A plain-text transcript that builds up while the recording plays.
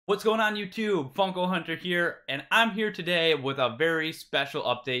What's going on YouTube? Funko Hunter here, and I'm here today with a very special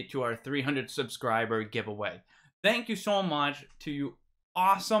update to our 300 subscriber giveaway. Thank you so much to you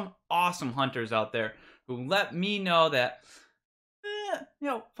awesome hunters out there who let me know that,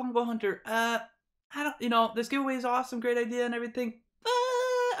 Funko Hunter, I don't, this giveaway is awesome, great idea and everything, but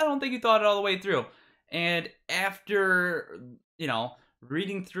I don't think you thought it all the way through. And after,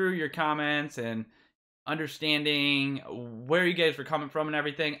 reading through your comments and understanding where you guys were coming from and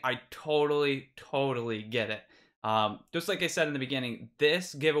everything, I totally get it. Just like I said in the beginning,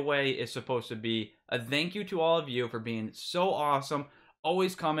 this giveaway is supposed to be a thank you to all of you for being so awesome,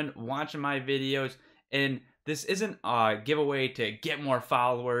 always coming, watching my videos. And this isn't a giveaway to get more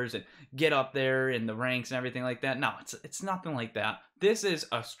followers and get up there in the ranks and everything like that. No, it's nothing like that. This is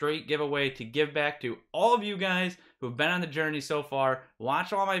a straight giveaway to give back to all of you guys who've been on the journey so far.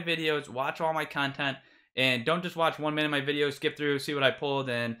 Watch all my videos, watch all my content, and don't just watch 1 minute of my video, skip through, see what I pulled,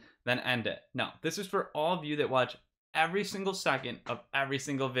 and then end it. No, this is for all of you that watch every single second of every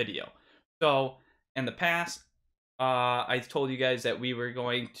single video. So, in the past, I told you guys that we were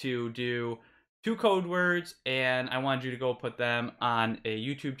going to do 2 code words, and I wanted you to go put them on a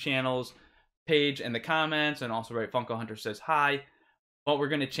YouTube channel's page in the comments, and also write Funko Hunter says hi. But we're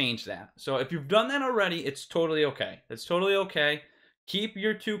going to change that. So if you've done that already, it's totally okay. It's totally okay. Keep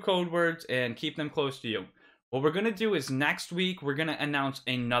your 2 code words and keep them close to you. What we're going to do is next week, we're going to announce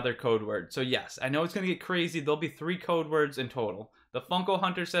another code word. So yes, I know it's going to get crazy. There'll be 3 code words in total. The Funko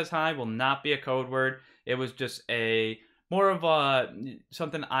Hunter says hi will not be a code word. It was just more of a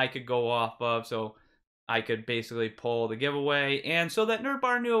something I could go off of, so I could basically pull the giveaway, and so that Nerd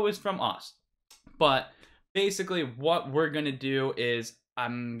Bar knew it was from us. But basically, what we're going to do is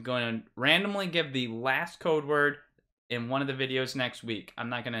I'm going to randomly give the last code word in one of the videos next week. I'm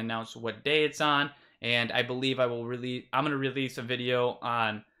not going to announce what day it's on, and I believe I'm going to release a video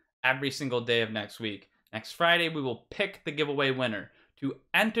on every single day of next week. Next Friday, we will pick the giveaway winner. To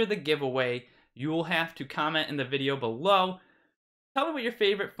enter the giveaway, you will have to comment in the video below. Tell me what your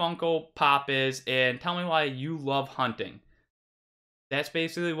favorite Funko Pop is, and tell me why you love hunting. That's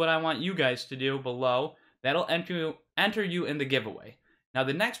basically what I want you guys to do below. That'll enter you in the giveaway. Now,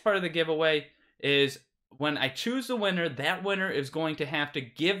 the next part of the giveaway is when I choose the winner, that winner is going to have to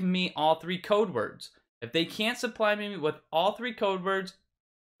give me all 3 code words. If they can't supply me with all 3 code words,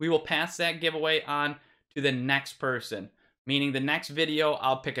 we will pass that giveaway on to the next person. Meaning the next video,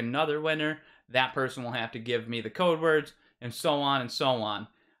 I'll pick another winner. That person will have to give me the code words, and so on and so on.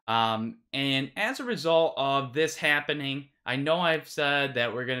 And as a result of this happening, I know I've said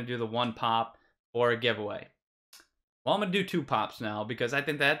that we're going to do the 1 pop for a giveaway. Well, I'm going to do 2 pops now, because I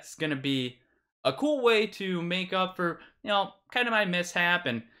think that's going to be a cool way to make up for, kind of my mishap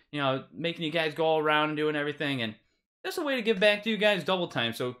and, making you guys go all around and doing everything. And that's a way to give back to you guys double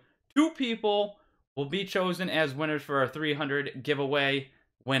time. So 2 people will be chosen as winners for our 300 giveaway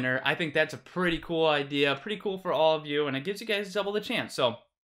winner. I think that's a pretty cool idea, pretty cool for all of you, and it gives you guys double the chance. So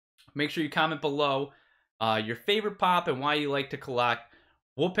make sure you comment below your favorite pop and why you like to collect.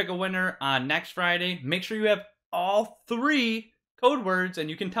 We'll pick a winner on next Friday. Make sure you have all 3 code words, and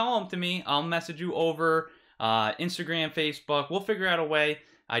you can tell them to me. I'll message you over Instagram, Facebook. We'll figure out a way.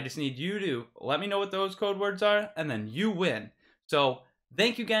 I just need you to let me know what those code words are, and then you win. So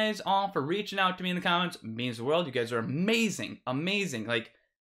thank you guys all for reaching out to me in the comments. It means the world. You guys are amazing. Like,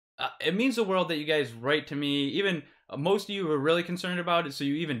 it means the world that you guys write to me. Even most of you were really concerned about it, so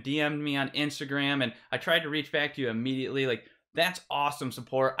you even DM'd me on Instagram, and I tried to reach back to you immediately. Like, that's awesome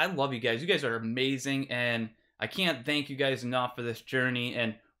support. I love you guys. You guys are amazing, and I can't thank you guys enough for this journey,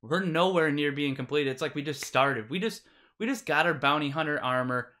 and we're nowhere near being completed. It's like we just started. We just got our bounty hunter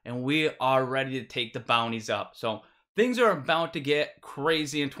armor, and we are ready to take the bounties up. So things are about to get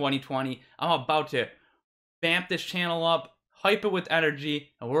crazy in 2020. I'm about to vamp this channel up, hype it with energy,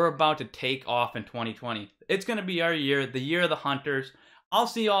 and we're about to take off in 2020. It's going to be our year, the year of the hunters. I'll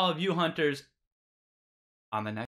see all of you hunters on the next